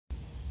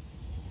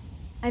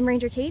I'm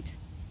Ranger Kate.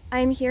 I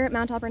am here at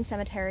Mount Auburn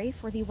Cemetery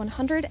for the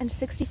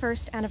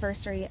 161st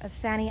anniversary of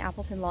Fanny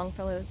Appleton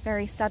Longfellow's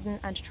very sudden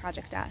and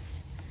tragic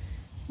death.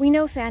 We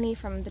know Fanny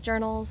from the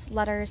journals,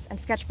 letters, and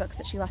sketchbooks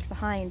that she left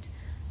behind,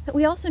 but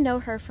we also know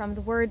her from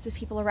the words of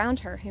people around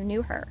her who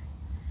knew her.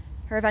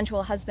 Her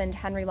eventual husband,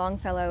 Henry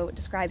Longfellow,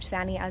 described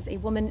Fanny as a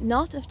woman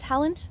not of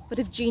talent, but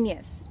of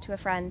genius to a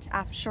friend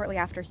shortly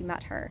after he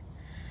met her.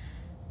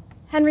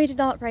 Henry did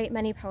not write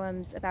many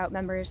poems about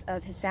members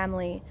of his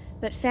family,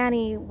 but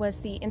Fanny was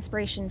the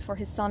inspiration for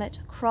his sonnet,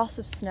 Cross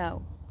of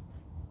Snow.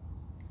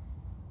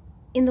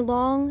 In the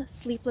long,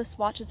 sleepless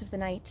watches of the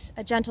night,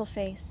 a gentle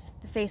face,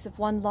 the face of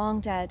one long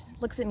dead,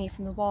 looks at me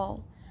from the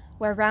wall,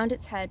 where round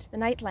its head the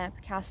night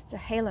lamp casts a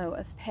halo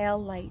of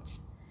pale light.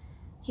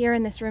 Here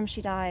in this room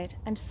she died,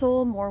 and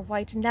soul more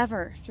white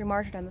never through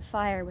martyrdom of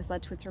fire was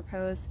led to its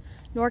repose,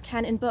 nor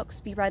can in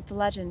books be read the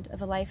legend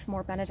of a life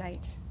more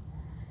benedight.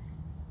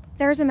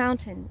 There is a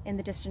mountain in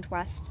the distant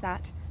west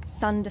that,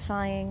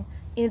 sun-defying,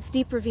 in its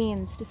deep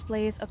ravines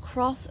displays a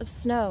cross of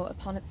snow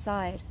upon its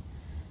side.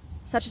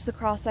 Such is the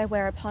cross I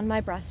wear upon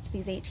my breast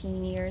these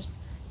 18 years,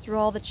 through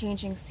all the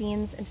changing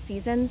scenes and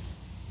seasons,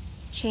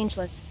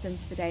 changeless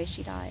since the day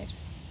she died.